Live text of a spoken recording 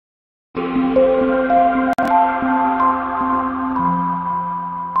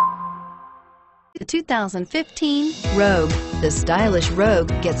2015 Rogue. The stylish Rogue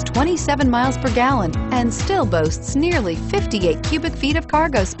gets 27 miles per gallon and still boasts nearly 58 cubic feet of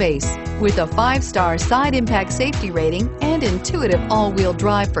cargo space. With a 5-star side impact safety rating and intuitive all-wheel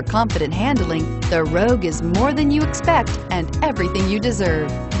drive for confident handling, the Rogue is more than you expect and everything you deserve.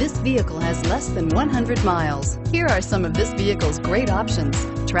 This vehicle has less than 100 miles. Here are some of this vehicle's great options: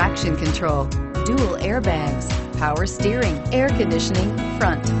 traction control, dual airbags, power steering, air conditioning,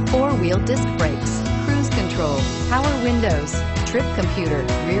 front, 4-wheel disc brakes, cruise control, power windows, trip computer,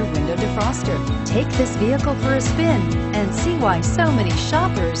 rear window defroster. Take this vehicle for a spin and see why so many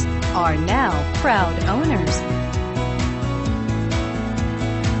shoppers are now proud owners.